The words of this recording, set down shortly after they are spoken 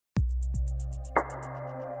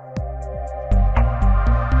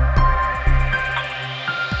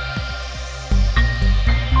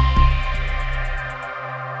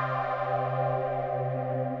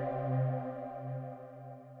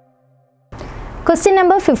Question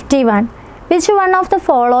number 51. Which one of the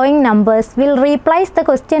following numbers will replace the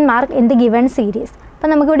question mark in the given series? അപ്പോൾ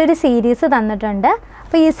നമുക്കിവിടെ ഒരു series തന്നിട്ടുണ്ട്.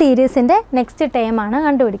 അപ്പോൾ ഈ സീരീസിൻ്റെ നെക്സ്റ്റ് ടേം ആണ്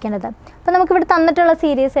കണ്ടുപിടിക്കേണ്ടത്. അപ്പോൾ നമുക്കിവിടെ തന്നിട്ടുള്ള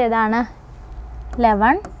സീരീസ് ഏതാണ്?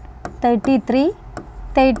 11, 33,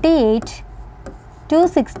 38,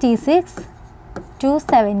 266,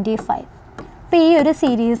 275. അപ്പോൾ ഈ ഒരു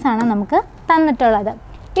സീരീസാണ് നമുക്ക് തന്നിട്ടുള്ളത്.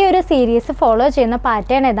 ഈ ഒരു സീരീസ് ഫോളോ ചെയ്യുന്ന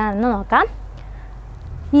പാറ്റേൺ ഏതാണെന്ന് നോക്കാം.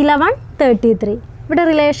 11, 33. ഇവിടെ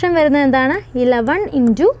റിലേഷൻ വരുന്നത് എന്താണ്? 11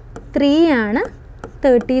 × 3 ആണ്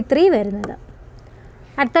 33 വരുന്നത്.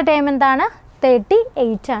 അടുത്ത ടൈം എന്താണ്?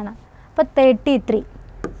 38 ആണ്. അപ്പോൾ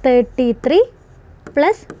 33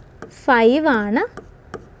 പ്ലസ് 5 ആണ്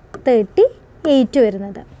 38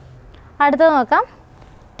 വരുന്നത്. അടുത്തത് നോക്കാം.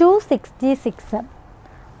 266.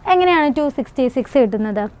 എങ്ങനെയാണ് 266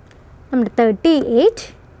 കിട്ടുന്നത്? നമ്മൾ 38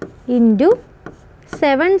 ×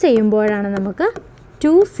 7 ചെയ്യുമ്പോഴാണ് നമുക്ക്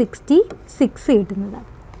 266 കിട്ടുന്നത്.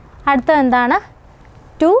 അടുത്തത് എന്താണ്?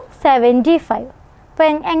 275. അപ്പോൾ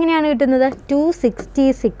എങ്ങനെയാണ് കിട്ടുന്നത്?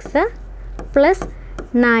 266 പ്ലസ്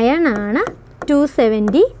 9 ആണ്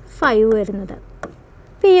 275 വരുന്നത്.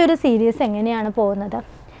 അപ്പോൾ ഈ ഒരു സീരീസ് എങ്ങനെയാണ് പോകുന്നത്?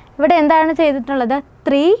 ഇവിടെ എന്താണ് ചെയ്തിട്ടുള്ളത്?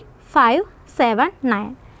 3, 5, 7, 9.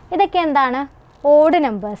 ഇതൊക്കെ എന്താണ്? ഓഡ്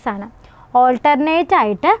നമ്പേഴ്സാണ്. ഓൾട്ടർനേറ്റ്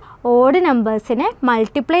ആയിട്ട് ഓഡ് നമ്പേഴ്സിനെ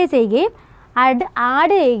മൾട്ടിപ്ലൈ ചെയ്യുകയും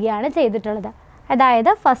ആഡ് ചെയ്യുകയാണ് ചെയ്തിട്ടുള്ളത്. അതായത്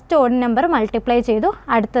ഫസ്റ്റ് ഓഡ് നമ്പർ മൾട്ടിപ്ലൈ ചെയ്തു,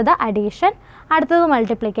 അടുത്തത് അഡീഷൻ, അടുത്തത്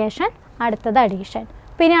മൾട്ടിപ്ലിക്കേഷൻ, അടുത്തത് അഡീഷൻ.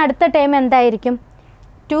 പിന്നെ അടുത്ത ടൈം എന്തായിരിക്കും?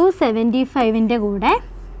 275ൻ്റെ കൂടെ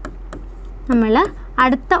നമ്മൾ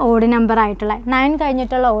അടുത്ത ഓഡ് നമ്പർ ആയിട്ടുള്ള 9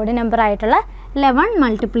 കഴിഞ്ഞിട്ടുള്ള ഓഡ് നമ്പർ ആയിട്ടുള്ള 11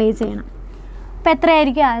 മൾട്ടിപ്ലൈ ചെയ്യണം. അപ്പോൾ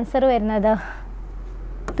എത്രയായിരിക്കും ആൻസർ വരുന്നത്?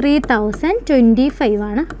 3025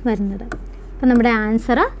 ആണ് വരുന്നത്. അപ്പോൾ നമ്മുടെ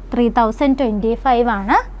ആൻസർ 3025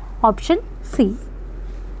 ആണ്. Option C.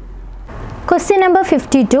 Question number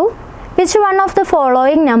 52. Which one of the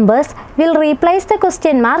following numbers will replace the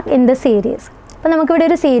question mark in the series? അപ്പോൾ നമുക്കിവിടെ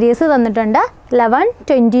ഒരു സീരീസ് തന്നിട്ടുണ്ട്. 11,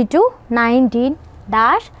 22, 19,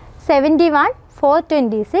 71,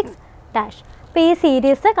 426. അപ്പോൾ ഈ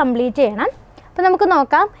സീരീസ് കംപ്ലീറ്റ് ചെയ്യണം. അപ്പോൾ നമുക്ക്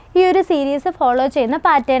നോക്കാം ഈ ഒരു സീരീസ് ഫോളോ ചെയ്യുന്ന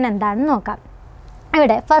പാറ്റേൺ എന്താണെന്ന് നോക്കാം.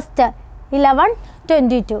 ഇവിടെ ഫസ്റ്റ് 11,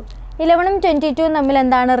 22. 11ഉം 22ഉം തമ്മിൽ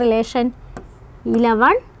എന്താണ് റിലേഷൻ?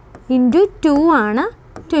 11 × 2 ആണ്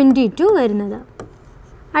 22 വരുന്നത്.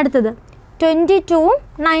 അടുത്തത് 22ഉം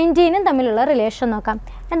 19ഉം തമ്മിലുള്ള റിലേഷൻ നോക്കാം.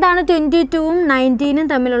 എന്താണ് 22ഉം 19ഉം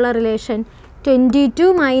തമ്മിലുള്ള റിലേഷൻ?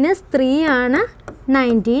 22 - 3 ആണ്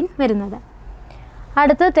 19 വരുന്നത്.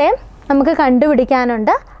 അടുത്ത ടേം നമുക്ക്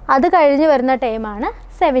കണ്ടുപിടിക്കാനുണ്ട്. അത് കഴിഞ്ഞ് വരുന്ന ടൈമാണ്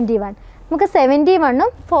 71. നമുക്ക്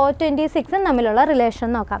 71ഉം 426ഉം തമ്മിലുള്ള റിലേഷൻ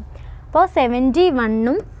നോക്കാം. അപ്പോൾ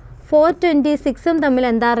 71ഉം 426ഉം തമ്മിൽ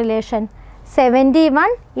എന്താ റിലേഷൻ?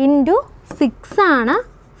 71 × 6 ആണ്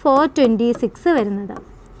 426 വരുന്നത്.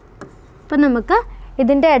 അപ്പോൾ നമുക്ക്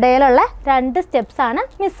ഇതിൻ്റെ ഇടയിലുള്ള 2 സ്റ്റെപ്സാണ്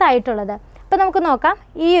മിസ്സായിട്ടുള്ളത്. അപ്പോൾ നമുക്ക് നോക്കാം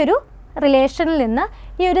ഈ ഒരു റിലേഷനിൽ നിന്ന്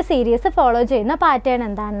ഈ ഒരു സീരീസ് ഫോളോ ചെയ്യുന്ന പാറ്റേൺ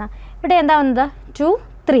എന്താണെന്ന്. ഇവിടെ എന്താ വന്നത്? 2,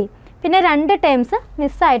 3. പിന്നെ 2 ടൈംസ്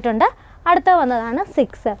മിസ്സായിട്ടുണ്ട്. അടുത്ത വന്നതാണ്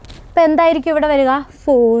 6. അപ്പോൾ എന്തായിരിക്കും ഇവിടെ വരിക?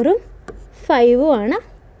 4ഉം 5ഉം ആണ്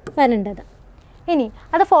വരേണ്ടത്. ഇനി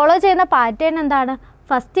അത് ഫോളോ ചെയ്യുന്ന പാറ്റേൺ എന്താണ്?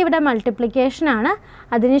 ഫസ്റ്റ് ഇവിടെ മൾട്ടിപ്ലിക്കേഷനാണ്,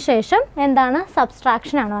 അതിനുശേഷം എന്താണ്?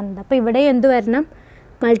 സബ്സ്ട്രാക്ഷനാണ് വന്നത്. അപ്പോൾ ഇവിടെ എന്ത് വരണം?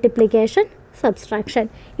 Multiplication, subtraction.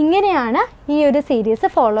 ഇങ്ങനെയാണ് ഈ ഒരു സീരീസ്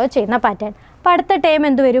ഫോളോ ചെയ്യുന്ന പാറ്റേൺ. അപ്പോൾ അടുത്ത ടൈം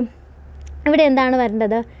എന്ത് വരും? ഇവിടെ എന്താണ്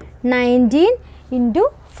വരേണ്ടത്? 19 ×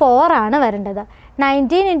 4 ആണ് വരേണ്ടത്.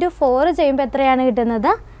 19 × 4 ചെയ്യുമ്പോൾ എത്രയാണ്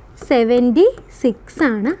കിട്ടുന്നത്? 76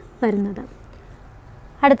 ആണ് വരുന്നത്.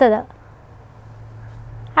 അടുത്തത്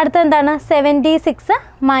എന്താണ്? 76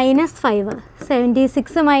 - 5.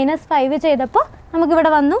 76 - 5 ചെയ്തപ്പോൾ നമുക്കിവിടെ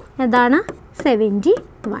വന്നു എന്താണ്?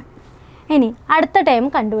 71. ഇനി അടുത്ത ടൈം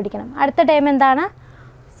കണ്ടുപിടിക്കണം. അടുത്ത ടൈം എന്താണ്?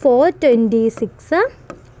 426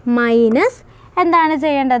 മൈനസ് എന്താണ്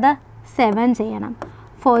ചെയ്യേണ്ടത്? 7 ചെയ്യണം.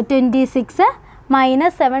 426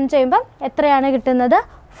 - 7 ചെയ്യുമ്പം എത്രയാണ് കിട്ടുന്നത്?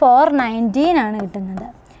 419 ആണ് കിട്ടുന്നത്.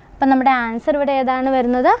 അപ്പം നമ്മുടെ ആൻസർ ഇവിടെ ഏതാണ്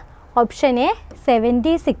വരുന്നത്? Option A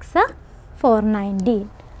 76, 419.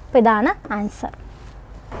 അപ്പോൾ ഇതാണ് answer.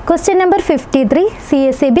 Question number 53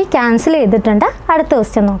 CSEB cancel ചെയ്തിട്ടുണ്ട്. അടുത്ത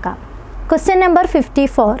ക്വസ്റ്റ്യൻ നോക്കാം. Question number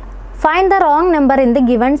 54. Find the wrong number in the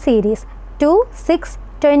given series 2, 6,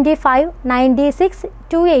 25, 96,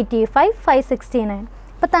 285, 569.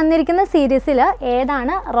 അപ്പോൾ തന്നിരിക്കുന്ന സീരീസിൽ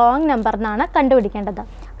ഏതാണ് റോങ് നമ്പർ എന്നാണ് കണ്ടുപിടിക്കേണ്ടത്.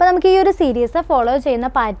 അപ്പോൾ നമുക്ക് ഈ ഒരു സീരീസ് ഫോളോ ചെയ്യുന്ന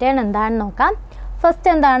പാറ്റേൺ എന്താണെന്ന് നോക്കാം.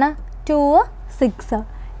 ഫസ്റ്റ് എന്താണ്? 2, 6.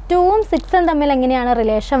 2ഉം 6ഉം തമ്മിൽ എങ്ങനെയാണ്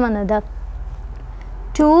റിലേഷൻ വന്നത്?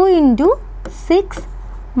 2 × 6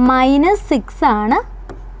 - 6 ആണ്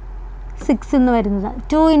 6 എന്ന് വരുന്നത്.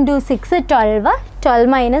 2 × 6 12,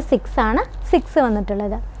 12 - 6 ആണ് 6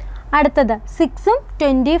 വന്നിട്ടുള്ളത്. അടുത്തത് 6ഉം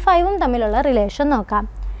 25ഉം തമ്മിലുള്ള റിലേഷൻ നോക്കാം.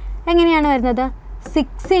 എങ്ങനെയാണ് വരുന്നത്?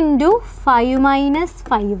 6 × 5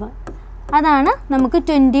 - 5 അതാണ് നമുക്ക്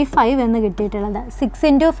 25 എന്ന് കിട്ടിയിട്ടുള്ളത്. 6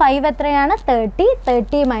 × 5 എത്രയാണ്? 30.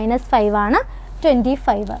 30 - 5 ആണ്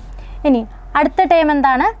 25. ഇനി അടുത്ത ടേം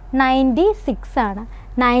എന്താണ്? 96 ആണ്.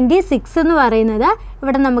 96 എന്ന് പറയുന്നത്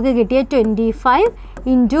ഇവിടെ നമുക്ക് കിട്ടിയ 25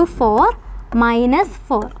 × 4 -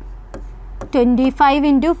 4. 25 ×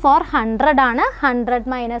 4 100 ആണ്. 100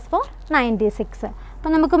 - 4 96. അപ്പോൾ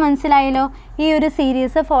നമുക്ക് മനസ്സിലായല്ലോ ഈ ഒരു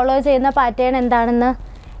സീരീസ് ഫോളോ ചെയ്യുന്ന പാറ്റേൺ എന്താണെന്ന്.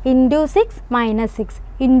 × 6 - 6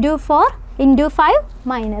 × 4 × 5 -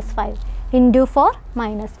 5 × 4 -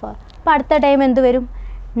 4. അപ്പോൾ അടുത്ത ടൈം എന്ത് വരും?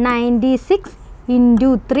 96 ×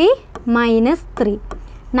 3 - 3.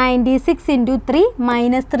 96 × 3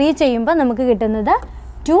 - 3 ചെയ്യുമ്പോൾ നമുക്ക് കിട്ടുന്നത്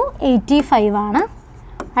 285 ആണ്.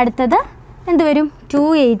 അടുത്തത് എന്ത് വരും?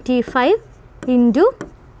 285 × 2 -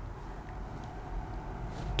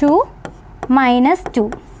 2.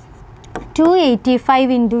 285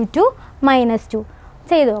 × 2 - 2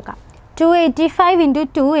 ചെയ്ത് നോക്കാം. 285 ×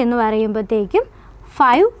 2 എന്ന് പറയുമ്പോഴത്തേക്കും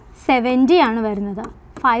 570 ആണ് വരുന്നത്.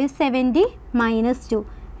 570 - 2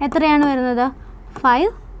 എത്രയാണ് വരുന്നത്?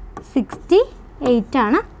 568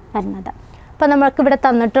 ആണ് വരുന്നത്. അപ്പോൾ നമുക്കിവിടെ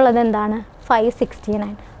തന്നിട്ടുള്ളത് എന്താണ്?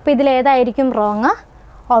 569. അപ്പോൾ ഇതിലേതായിരിക്കും റോങ്?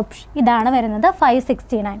 ഓപ്ഷൻ ഇതാണ് വരുന്നത്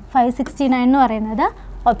 569. 569 എന്ന് പറയുന്നത്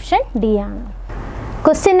ഓപ്ഷൻ ഡി ആണ്.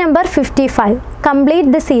 Question number 55.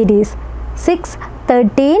 Complete the series 6,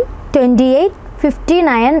 13, 28,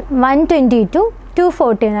 59, 122,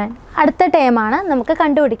 249. അടുത്ത ടേമാണ് നമുക്ക്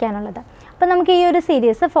കണ്ടുപിടിക്കാനുള്ളത്. അപ്പോൾ നമുക്ക് ഈ ഒരു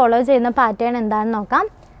സീരീസ് ഫോളോ ചെയ്യുന്ന പാറ്റേൺ എന്താണെന്ന് നോക്കാം.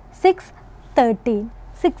 6, 13.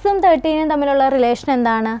 6ഉം 13ഉം തമ്മിലുള്ള റിലേഷൻ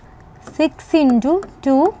എന്താണ്? 6 ×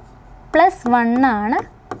 2 + 1 ആണ്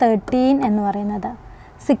 13 എന്ന് പറയുന്നത്.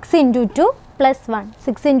 6 × 2 + 1.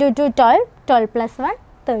 6 × 2 12, 12 + 1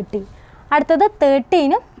 13. അടുത്തത്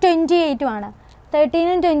 13ഉം 28ഉം ആണ്.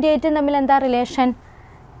 13ഉം 28ഉം തമ്മിൽ എന്താ റിലേഷൻ?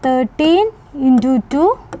 13 × 2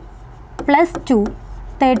 + 2.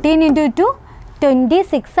 13 × 2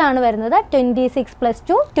 26 ആണ് വരുന്നത്. 26 +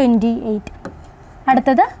 2 28.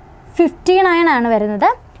 അടുത്തത് 59 ആണ് വരുന്നത്.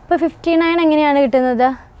 ഇപ്പോൾ 59 എങ്ങനെയാണ് കിട്ടുന്നത്?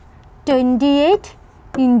 28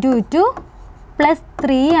 × 2 +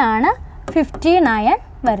 3 ആണ് 59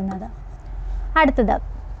 വരുന്നത്. അടുത്തത്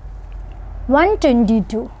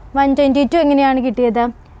 122. 122 എങ്ങനെയാണ് കിട്ടിയത്?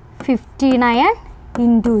 59 ×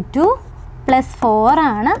 2 + 4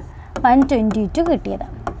 ആണ് 122 കിട്ടിയത്.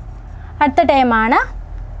 അടുത്ത ടൈമാണ്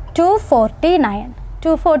 249.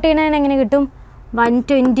 249 എങ്ങനെ കിട്ടും?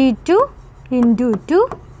 122 × 2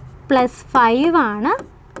 + 5 ആണ്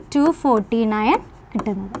 249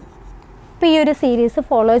 കിട്ടുന്നത്. അപ്പോൾ ഈ ഒരു സീരീസ്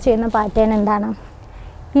ഫോളോ ചെയ്യുന്ന പാറ്റേൺ എന്താണ്?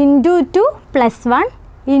 × 2 + 1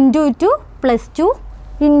 × 2 + 2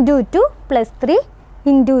 × 2 + 3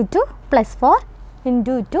 × 2 + 4 ×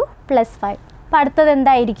 2 + 5. അപ്പോൾ അടുത്തത്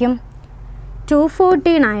എന്തായിരിക്കും?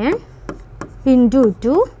 249 ×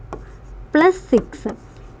 2 + 6.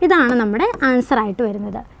 ഇതാണ് നമ്മുടെ ആൻസർ ആയിട്ട്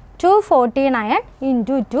വരുന്നത്. 249 ×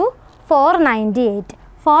 2 498.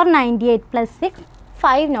 498 + 6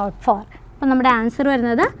 504. അപ്പോൾ നമ്മുടെ ആൻസർ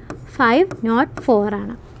വരുന്നത് 504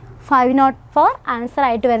 ആണ്. 504 ആൻസർ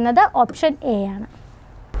ആയിട്ട് വരുന്നത് ഓപ്ഷൻ എ ആണ്.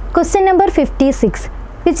 Question number 56.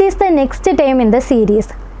 Which is the next term in the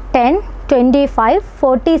series? 10, 25,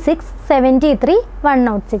 46, 73,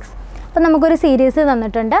 106. അപ്പോൾ നമുക്കൊരു സീരീസ്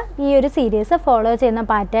തന്നിട്ടുണ്ട്. ഈ ഒരു സീരീസ് ഫോളോ ചെയ്യുന്ന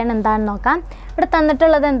പാറ്റേൺ എന്താണെന്ന് നോക്കാം. ഇവിടെ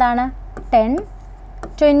തന്നിട്ടുള്ളത് എന്താണ്? 10,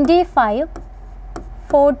 25,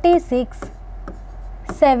 46,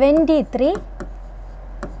 73,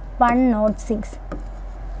 106.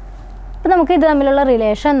 അപ്പോൾ നമുക്ക് ഇത് തമ്മിലുള്ള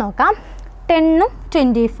റിലേഷൻ നോക്കാം. 10ഉം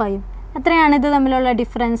 25ഉം എത്രയാണ് ഇത് തമ്മിലുള്ള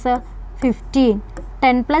ഡിഫറൻസ്? 15.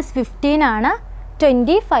 10 + 15 ആണ്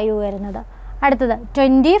 25 വരുന്നത്. അടുത്തത്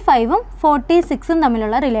 25ഉം 46ഉം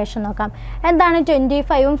തമ്മിലുള്ള റിലേഷൻ നോക്കാം. എന്താണ്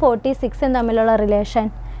 25ഉം 46ഉം തമ്മിലുള്ള റിലേഷൻ?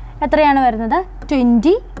 എത്രയാണ് വരുന്നത്?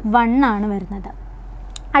 21 ആണ് വരുന്നത്.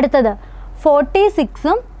 അടുത്തത്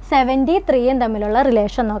 46ഉം 73ഉം തമ്മിലുള്ള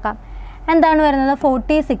റിലേഷൻ നോക്കാം. എന്താണ് വരുന്നത്?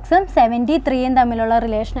 46ഉം 73ഉം തമ്മിലുള്ള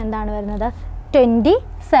റിലേഷൻ എന്താണ് വരുന്നത്?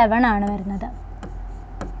 27 ആണ് വരുന്നത്.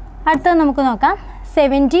 അടുത്തത് നമുക്ക് നോക്കാം.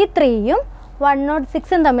 73ഉം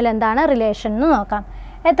 106ഉം തമ്മിൽ എന്താണ് റിലേഷൻ എന്ന് നോക്കാം.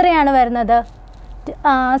 എത്രയാണ് വരുന്നത്?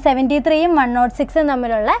 73ഉം 106ഉം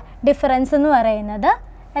തമ്മിലുള്ള ഡിഫറൻസ് എന്ന് പറയുന്നത്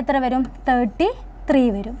എത്ര വരും? 33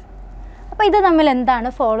 വരും. അപ്പോൾ ഇത് തമ്മിൽ എന്താണ്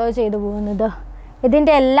ഫോളോ ചെയ്തു പോകുന്നത്?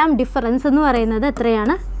 ഇതിൻ്റെ എല്ലാം ഡിഫറൻസ് എന്ന് പറയുന്നത്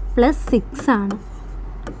എത്രയാണ്? +6 ആണ്.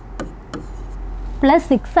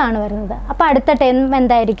 +6 ആണ് വരുന്നത്. അപ്പോൾ അടുത്ത ടേം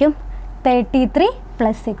എന്തായിരിക്കും? 33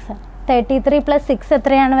 + 6. 33 + 6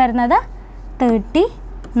 എത്രയാണ് വരുന്നത്?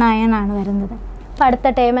 39 ആണ് വരുന്നത്. അപ്പോൾ അടുത്ത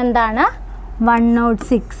ടേം എന്താണ്?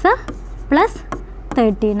 106 +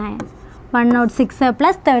 39. 106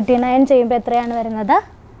 plus 39 ചെയ്യുമ്പോൾ എത്രയാണ് വരുന്നത്?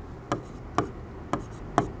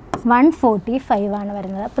 145 ആണ്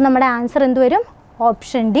വരുന്നത്. അപ്പോൾ നമ്മുടെ ആൻസർ എന്ത് വരും?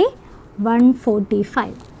 Option D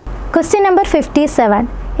 145. Question number 57.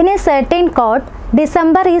 In a certain code,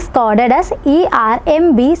 December is coded as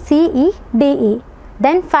ERMBCEDE.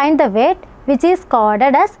 Then find the weight which is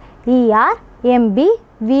coded as ERMBVENO.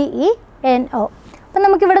 അപ്പോൾ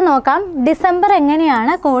നമുക്കിവിടെ നോക്കാം ഡിസംബർ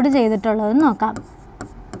എങ്ങനെയാണ് കോഡ് ചെയ്തിട്ടുള്ളതെന്ന് നോക്കാം.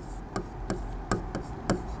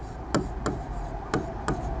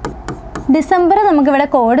 ഡിസംബർ നമുക്കിവിടെ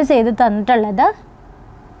കോഡ് ചെയ്ത് തന്നിട്ടുള്ളത്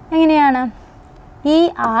എങ്ങനെയാണ്?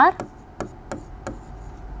 ERMBCEDE.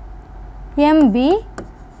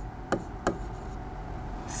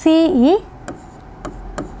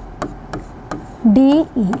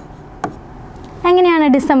 എങ്ങനെയാണ്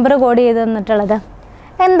ഡിസംബർ കോഡ് ചെയ്ത് തന്നിട്ടുള്ളത്?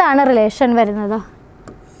 എന്താണ് റിലേഷൻ വരുന്നത്?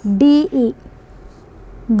 DE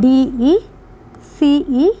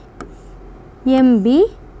CEMBER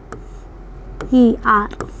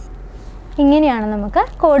ഇങ്ങനെയാണ് നമുക്ക്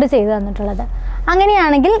കോഡ് ചെയ്ത് തന്നിട്ടുള്ളത്.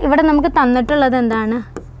 അങ്ങനെയാണെങ്കിൽ ഇവിടെ നമുക്ക് തന്നിട്ടുള്ളത് എന്താണ്?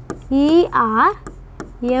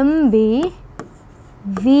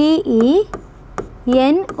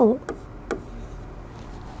 ERMBVENO.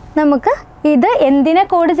 നമുക്ക് ഇത് എന്തിനെ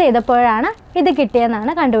കോഡ് ചെയ്തപ്പോഴാണ് ഇത്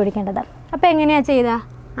കിട്ടിയെന്നാണ് കണ്ടുപിടിക്കേണ്ടത്. അപ്പോൾ എങ്ങനെയാണ് ചെയ്യുക?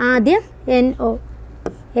 ആദ്യം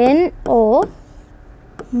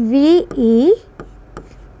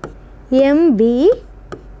NOVEMB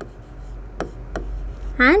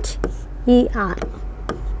ആൻഡ് ER.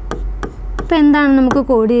 ഇപ്പോൾ എന്താണ് നമുക്ക്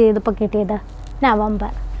കോഡ് ചെയ്തപ്പോൾ കിട്ടിയത്?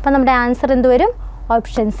 നവംബർ. അപ്പോൾ നമ്മുടെ ആൻസർ എന്ത് വരും?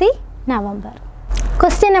 Option C November.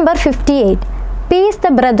 Question number 58. P is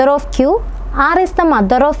the brother of Q, R is the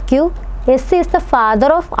mother of Q, S is the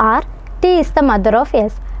father of R, T is the mother of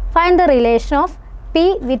S. Find the relation of P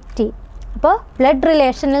with T. അപ്പോൾ blood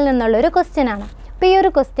റിലേഷനിൽ നിന്നുള്ളൊരു question ആണ്. അപ്പോൾ ഈ ഒരു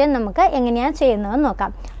question നമുക്ക് എങ്ങനെയാണ് ചെയ്യുന്നതെന്ന് നോക്കാം.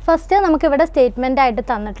 ഫസ്റ്റ് നമുക്കിവിടെ സ്റ്റേറ്റ്മെൻ്റ് ആയിട്ട്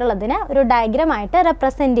തന്നിട്ടുള്ളതിനെ ഒരു ഡയഗ്രാം ആയിട്ട്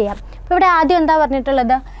റെപ്രസെൻറ്റ് ചെയ്യാം. അപ്പോൾ ഇവിടെ ആദ്യം എന്താ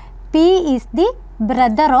പറഞ്ഞിട്ടുള്ളത്? P is the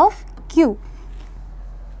brother of Q.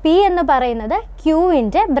 P എന്ന് പറയുന്നത്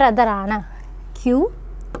ക്യൂവിൻ്റെ ബ്രദറാണ്.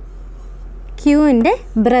 ക്യൂവിൻ്റെ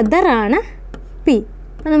ബ്രദറാണ് P.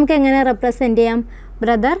 അപ്പോൾ നമുക്ക് എങ്ങനെ റെപ്രസെൻറ്റ് ചെയ്യാം?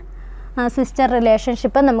 ബ്രദർ സിസ്റ്റർ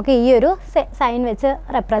റിലേഷൻഷിപ്പ് നമുക്ക് ഈ ഒരു സൈൻ വെച്ച്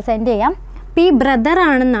റെപ്രസെൻറ്റ് ചെയ്യാം. P ബ്രദർ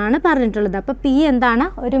ആണെന്നാണ് പറഞ്ഞിട്ടുള്ളത്. അപ്പോൾ P എന്താണ്?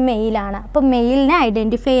 ഒരു മെയിലാണ്. അപ്പോൾ മെയിലിനെ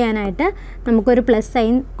ഐഡൻറ്റിഫൈ ചെയ്യാനായിട്ട് നമുക്കൊരു പ്ലസ്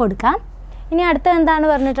സൈൻ കൊടുക്കാം. ഇനി അടുത്ത എന്താണ്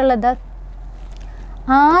പറഞ്ഞിട്ടുള്ളത്?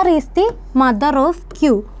 R is the mother of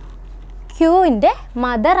Q. ക്യൂവിൻ്റെ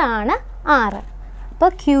മദറാണ് R. അപ്പോൾ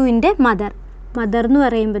ക്യൂവിൻ്റെ മദർ എന്ന്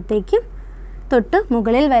പറയുമ്പോഴത്തേക്കും തൊട്ട്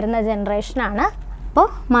മുകളിൽ വരുന്ന ജനറേഷനാണ്. അപ്പോൾ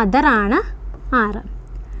മദറാണ് R.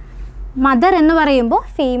 മദർ എന്ന് പറയുമ്പോൾ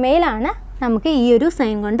ഫീമെയിലാണ്. നമുക്ക് ഈ ഒരു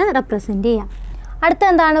സൈൻ കൊണ്ട് റെപ്രസെൻറ്റ് ചെയ്യാം. അടുത്ത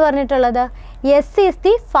എന്താണ് പറഞ്ഞിട്ടുള്ളത്? S is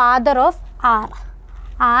the father of R.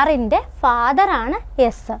 ആറിൻ്റെ ഫാദറാണ്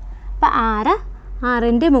എസ്. അപ്പോൾ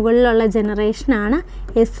ആറിൻ്റെ മുകളിലുള്ള ജനറേഷനാണ്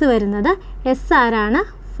എസ് വരുന്നത്. എസ് ആരാണ്?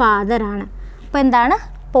 ഫാദറാണ്. അപ്പോൾ എന്താണ്?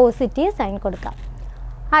 പോസിറ്റീവ് സൈൻ കൊടുക്കാം.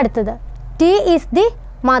 അടുത്തത് T is the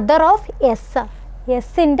mother of S.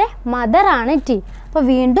 എസിൻ്റെ മദറാണ് ടി. അപ്പോൾ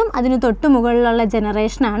വീണ്ടും അതിന് തൊട്ട് മുകളിലുള്ള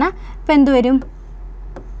ജനറേഷനാണ്. അപ്പോൾ എന്ത് വരും?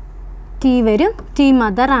 ടി വരും. ടി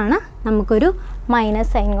മദറാണ്. നമുക്കൊരു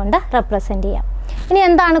മൈനസ് സൈൻ കൊണ്ട് റെപ്രസെൻറ്റ് ചെയ്യാം. ഇനി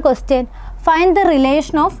എന്താണ് question? Find the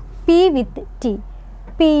relation of P with T.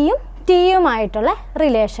 പിയും ടിയുമായിട്ടുള്ള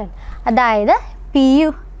റിലേഷൻ. അതായത്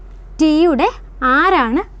ടിയുടെ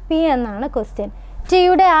ആരാണ് പി എന്നാണ് ക്വസ്റ്റ്യൻ.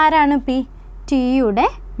 ടിയുടെ ആരാണ് പി? ടിയുടെ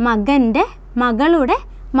മകളുടെ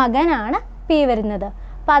മകനാണ് പി വരുന്നത്.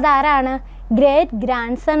 അപ്പോൾ അതാരാണ്? ഗ്രേറ്റ്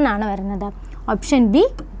ഗ്രാൻഡ് സൺ ആണ് വരുന്നത്. Option B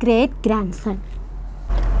great grand sun.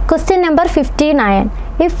 Question number 59.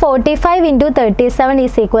 If 45 into 37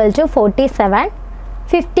 is equal to 47,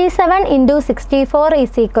 57 into 64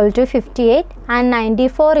 is equal to 58 and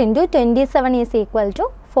 94 into 27 is equal to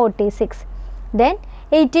 46, then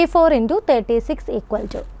 84 into 36 equal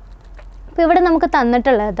to. അപ്പോൾ ഇവിടെ നമുക്ക്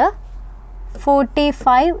തന്നിട്ടുള്ളത്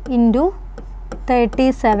 45 into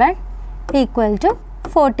 37 equal to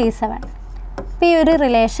 47. അപ്പോൾ ഈ ഒരു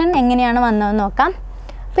relation എങ്ങനെയാണ് വന്നതെന്ന് നോക്കാം.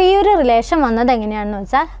 അപ്പോൾ ഈ ഒരു റിലേഷൻ വന്നത് എങ്ങനെയാണെന്ന്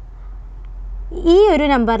വെച്ചാൽ ഈ ഒരു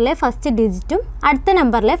നമ്പറിലെ ഫസ്റ്റ് ഡിജിറ്റും അടുത്ത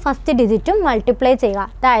നമ്പറിലെ ഫസ്റ്റ് ഡിജിറ്റും മൾട്ടിപ്ലൈ ചെയ്യുക.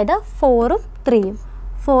 അതായത് 4ഉം 3യും.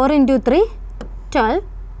 4 into 3 12.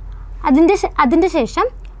 അതിൻ്റെ ശേഷം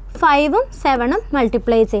 5ഉം 7ഉം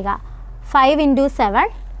മൾട്ടിപ്ലൈ ചെയ്യുക. 5 into 7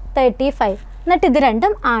 35. എന്നിട്ട് ഇത്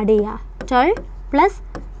രണ്ടും ആഡ് ചെയ്യുക. 12 plus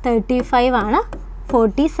 35 ആണ്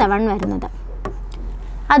 47 വരുന്നത്.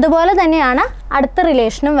 അതുപോലെ തന്നെയാണ് അടുത്ത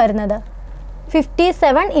റിലേഷനും വരുന്നത്.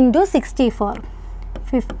 57 into 64.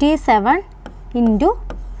 57 into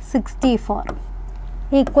 64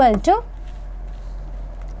 equal to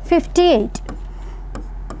 58.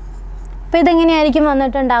 അപ്പോൾ ഇതെങ്ങനെയായിരിക്കും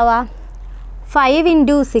വന്നിട്ടുണ്ടാവുക? 5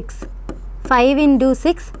 into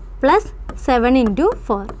 6 plus 7 into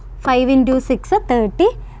 4. 5 into 6 30.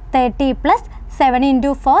 30 plus 7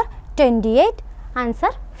 into 4 28.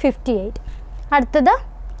 Answer 58. അടുത്തത്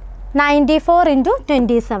 94 into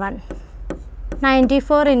 27.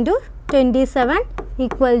 94 into 27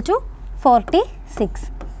 equal to 46.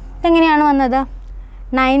 ഇതെങ്ങനെയാണ് വന്നത്?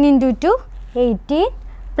 9 into 2 18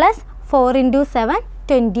 plus 4 into 7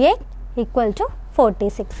 28 equal to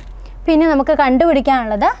 46. പിന്നെ നമുക്ക്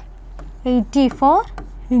കണ്ടുപിടിക്കാനുള്ളത് 84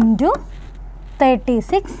 into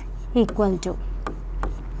 36 equal to.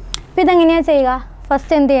 അപ്പോൾ ഇതെങ്ങനെയാണ് ചെയ്യുക?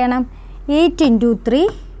 ഫസ്റ്റ് എന്ത് ചെയ്യണം? 8 into 3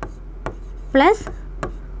 plus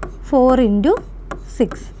 4 into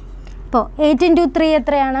 6. അപ്പോൾ 8 into 3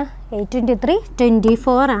 എത്രയാണ്? 8 into 3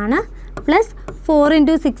 24 ആണ്. പ്ലസ് 4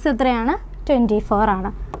 into 6 എത്രയാണ്? 24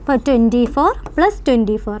 ആണ്. അപ്പോൾ 24 plus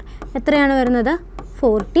 24 എത്രയാണ് വരുന്നത്?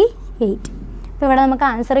 48. അപ്പോൾ ഇവിടെ നമുക്ക്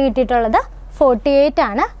ആൻസർ കിട്ടിയിട്ടുള്ളത് 48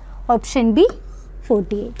 ആണ്. Option B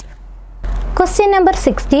 48. Question number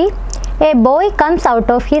 60. A boy comes out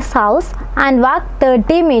of his house and walks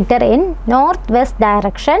 30 meters in northwest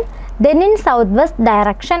direction, then in southwest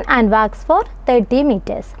direction and walks for 30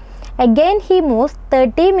 meters. Again he moves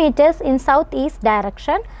 30 meters in southeast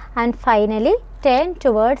direction and finally turns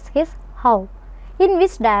towards his house. In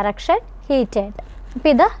which direction he turned? അപ്പോൾ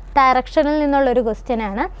ഇത് ഡയറക്ഷനിൽ നിന്നുള്ളൊരു question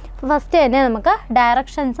ആണ്. അപ്പോൾ first തന്നെ നമുക്ക്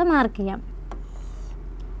directions mark ചെയ്യാം.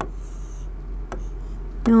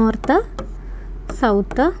 North,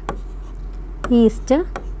 south, east,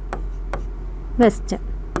 west.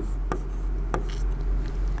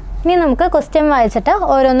 ഇനി നമുക്ക് ക്വസ്റ്റ്യൻ വായിച്ചിട്ട്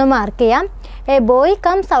ഓരോന്നും മാർക്ക് ചെയ്യാം. A boy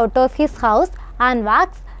comes out of his house and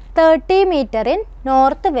wax 30 metre in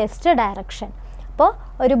north west direction. അപ്പോൾ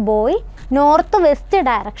ഒരു ബോയ് നോർത്ത് വെസ്റ്റ്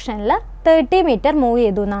ഡയറക്ഷനിൽ 30 മീറ്റർ മൂവ്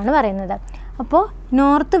ചെയ്തു എന്നാണ് പറയുന്നത്. അപ്പോൾ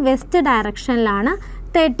നോർത്ത് വെസ്റ്റ് ഡയറക്ഷനിലാണ്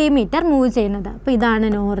 30 മീറ്റർ മൂവ് ചെയ്യുന്നത്. അപ്പോൾ ഇതാണ്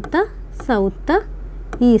north, south,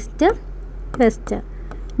 east, west.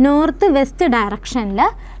 North west ഡയറക്ഷനിൽ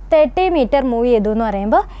 30 മീറ്റർ മൂവ് ചെയ്തു എന്ന്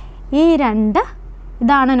പറയുമ്പോൾ ഈ രണ്ട്,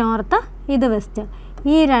 ഇതാണ് നോർത്ത്, ഇത് വെസ്റ്റ്,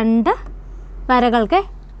 ഈ രണ്ട് വരകൾക്ക്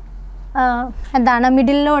എന്താണ്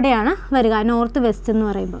മിഡിലൂടെയാണ് വരിക നോർത്ത് വെസ്റ്റ് എന്ന്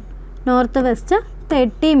പറയുമ്പോൾ. നോർത്ത് വെസ്റ്റ്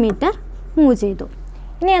 30 മീറ്റർ മൂവ് ചെയ്തു.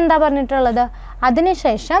 ഇനി എന്താ പറഞ്ഞിട്ടുള്ളത്?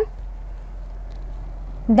 അതിനുശേഷം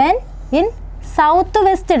then in south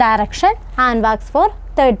west direction and wax four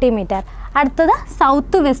 30 metre. അടുത്തത്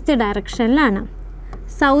south west ഡയറക്ഷനിലാണ്.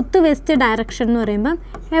 South west direction എന്ന് പറയുമ്പം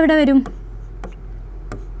എവിടെ വരും?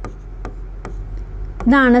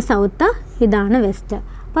 ഇതാണ് സൗത്ത്, ഇതാണ് വെസ്റ്റ്.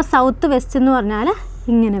 അപ്പോൾ സൗത്ത് വെസ്റ്റ് എന്ന് പറഞ്ഞാൽ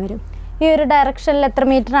ഇങ്ങനെ വരും. ഈ ഒരു ഡയറക്ഷനിൽ എത്ര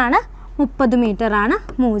മീറ്ററാണ്? 30 മീറ്ററാണ്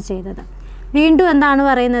മൂവ് ചെയ്തത്. വീണ്ടും എന്താണ്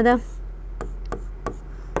പറയുന്നത്?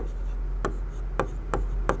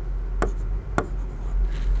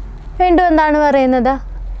 വീണ്ടും എന്താണ് പറയുന്നത്?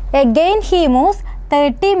 Again he moves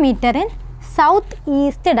 30 metre in south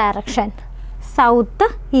east direction. South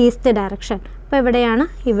east direction. അപ്പോൾ എവിടെയാണ്?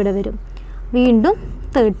 ഇവിടെ വരും. വീണ്ടും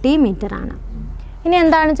 30 മീറ്ററാണ്. ഇനി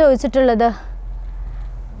എന്താണ് ചോദിച്ചിട്ടുള്ളത്?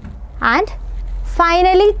 And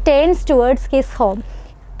finally turns towards his home.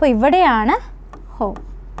 അപ്പോൾ ഇവിടെയാണ് home.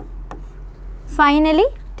 Finally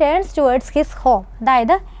turns towards his home,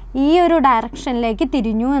 അതായത് ഈ ഒരു ഡയറക്ഷനിലേക്ക്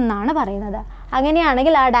തിരിഞ്ഞു എന്നാണ് പറയുന്നത്.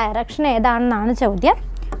 അങ്ങനെയാണെങ്കിൽ ആ ഡയറക്ഷൻ ഏതാണെന്നാണ് ചോദ്യം.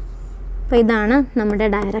 അപ്പോൾ ഇതാണ് നമ്മുടെ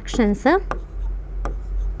ഡയറക്ഷൻസ്.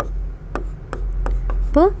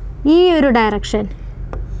 അപ്പോൾ ഈ ഒരു ഡയറക്ഷൻ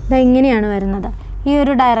ഇതെങ്ങനെയാണ് വരുന്നത്? ഈ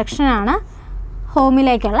ഒരു ഡയറക്ഷനാണ്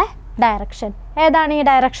ഹോമിലേക്കുള്ള ഡയറക്ഷൻ. ഏതാണ് ഈ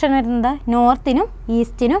ഡയറക്ഷൻ വരുന്നത്? നോർത്തിനും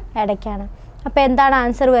ഈസ്റ്റിനും ഇടയ്ക്കാണ്. അപ്പോൾ എന്താണ്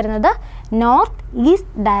ആൻസർ വരുന്നത്? North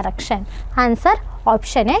east direction. Answer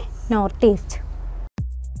option A, north east.